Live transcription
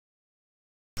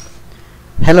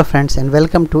Hello friends, and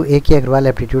welcome to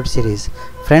AKAgarwalAptitude series.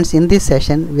 Friends, in this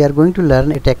session we are going to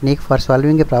learn a technique for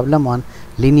solving a problem on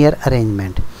linear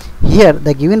arrangement. Here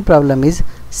the given problem is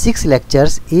 6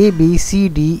 lectures A, B, C,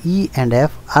 D, E and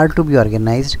F are to be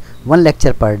organized 1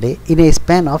 lecture per day in a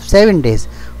span of 7 days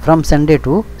from Sunday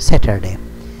to Saturday.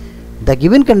 The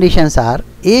given conditions are: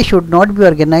 A should not be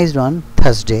organized on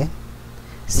Thursday,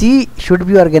 C should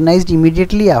be organized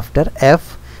immediately after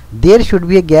F, there should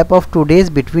be a gap of 2 days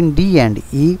between D and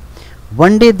E,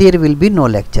 one day there will be no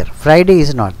lecture, Friday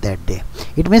is not that day.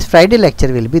 It means Friday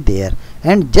lecture will be there,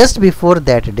 and just before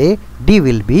that day D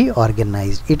will be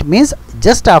organized. It means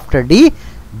just after D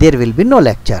there will be no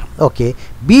lecture. Okay,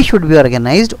 B should be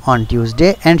organized on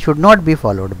Tuesday and should not be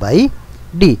followed by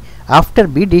D. After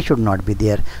B, D should not be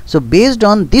there. So based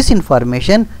on this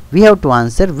information we have to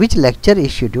answer which lecture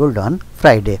is scheduled on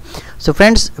Friday. So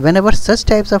friends, whenever such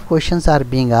types of questions are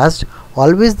being asked,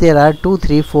 always there are 2,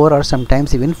 3, 4 or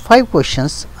sometimes even 5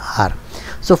 questions are.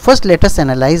 So first let us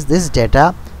analyze this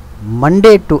data: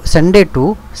 Monday to Sunday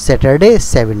to Saturday,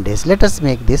 7 days. Let us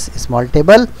make this small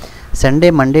table: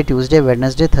 Sunday, Monday, Tuesday,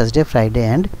 Wednesday, Thursday, Friday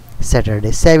and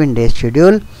Saturday, 7 days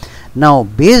schedule. Now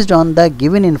based on the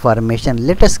given information,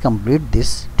 let us complete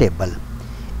this table.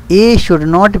 A should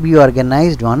not be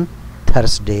organized on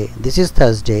Thursday. This is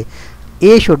Thursday.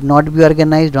 A should not be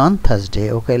organized on Thursday.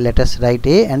 Okay, let us write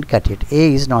A and cut it.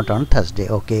 A is not on Thursday.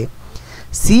 Okay.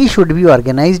 C should be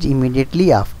organized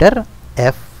immediately after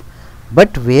F.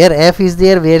 But where F is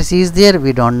there, where C is there,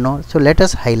 we don't know. So let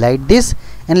us highlight this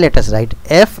and let us write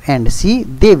F and C.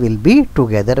 They will be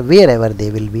together wherever they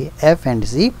will be, F and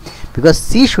C, because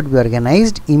C should be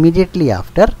organized immediately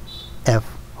after F.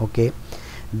 Okay.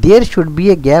 There should be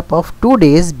a gap of 2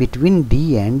 days between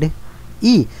D and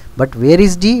E. But where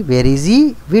is D, where is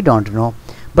E, we don't know.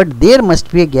 But there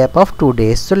must be a gap of 2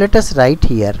 days. So let us write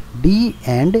here D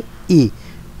and E.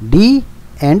 D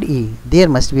and E. There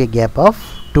must be a gap of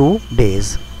 2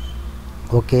 days.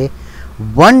 Okay.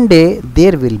 One day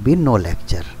there will be no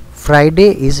lecture.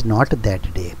 Friday is not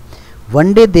that day.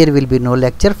 One day there will be no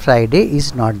lecture. Friday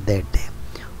is not that day.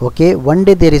 Okay. One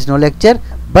day there is no lecture,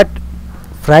 but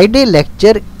Friday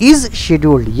lecture is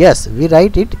scheduled. Yes, we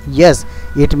write it. Yes,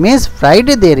 it means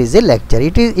Friday there is a lecture.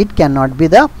 It cannot be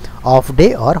the off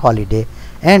day or holiday.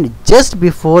 And just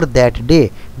before that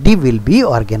day D will be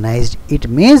organized. It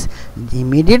means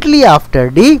immediately after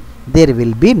D there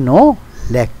will be no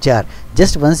lecture.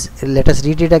 Just once let us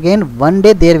read it again. One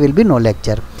day there will be no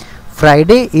lecture.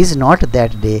 Friday is not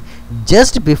that day.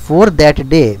 Just before that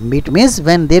day, it means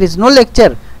when there is no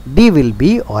lecture, D will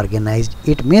be organized.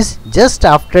 It means just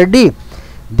after D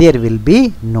there will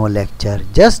be no lecture.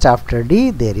 Just after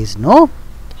D there is no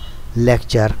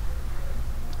lecture.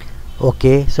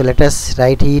 Okay, so let us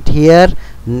write it here.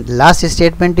 Last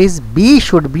statement is B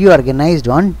should be organized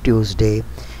on Tuesday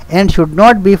and should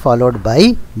not be followed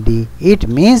by D. It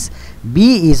means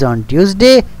B is on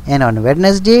Tuesday and on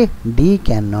Wednesday D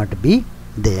cannot be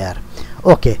there.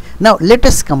 Okay, now let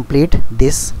us complete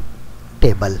this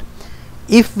table.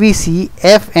 If we see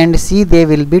F and C, they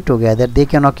will be together. They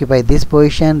can occupy this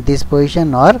position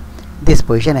or this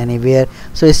position, anywhere.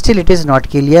 So still it is not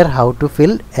clear how to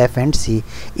fill F and C.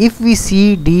 If we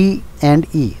see D and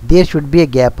E, there should be a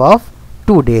gap of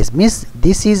 2 days. Means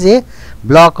this is a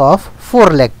block of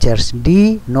 4 lectures.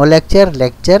 D no lecture,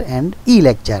 lecture and E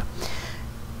lecture.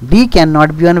 D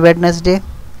cannot be on Wednesday.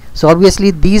 So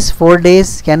obviously these 4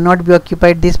 days cannot be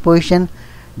occupied this position.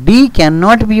 D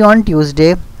cannot be on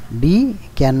Tuesday. D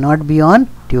cannot be on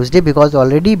Tuesday because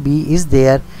already B is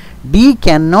there. D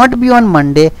cannot be on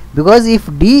Monday because if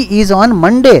D is on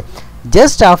Monday,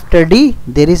 just after D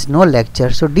there is no lecture.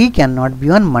 So D cannot be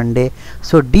on Monday.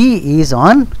 So D is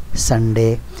on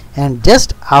Sunday, and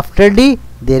just after D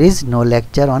there is no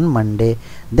lecture on Monday.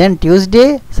 Then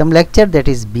Tuesday some lecture, that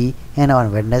is B, and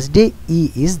on Wednesday E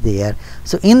is there.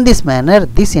 So in this manner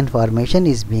this information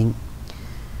is being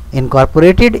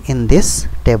incorporated in this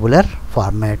tabular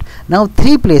format. Now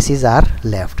 3 places are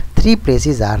left. 3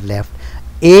 places are left: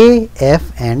 A,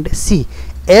 F and C.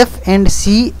 F and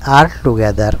C are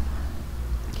together.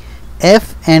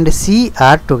 F and C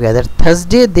are together.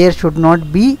 Thursday there should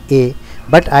not be A,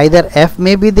 but either F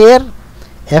may be there,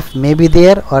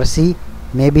 or C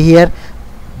may be here.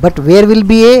 But where will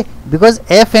be A? Because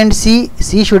F and C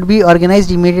should be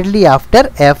organized immediately after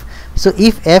F. So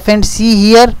if F and C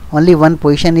here, only one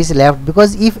position is left,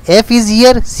 because if F is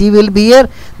here, C will be here,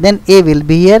 then A will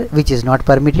be here, which is not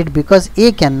permitted because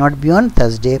A cannot be on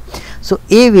Thursday. So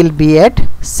A will be at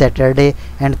Saturday,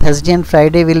 and Thursday and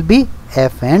Friday will be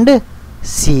F and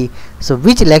C. So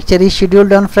which lecture is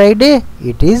scheduled on Friday?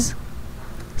 It is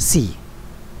C.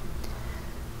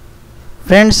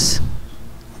 Friends,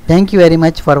 thank you very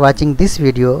much for watching this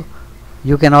video.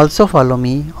 You can also follow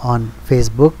me on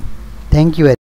Facebook. Thank you very much.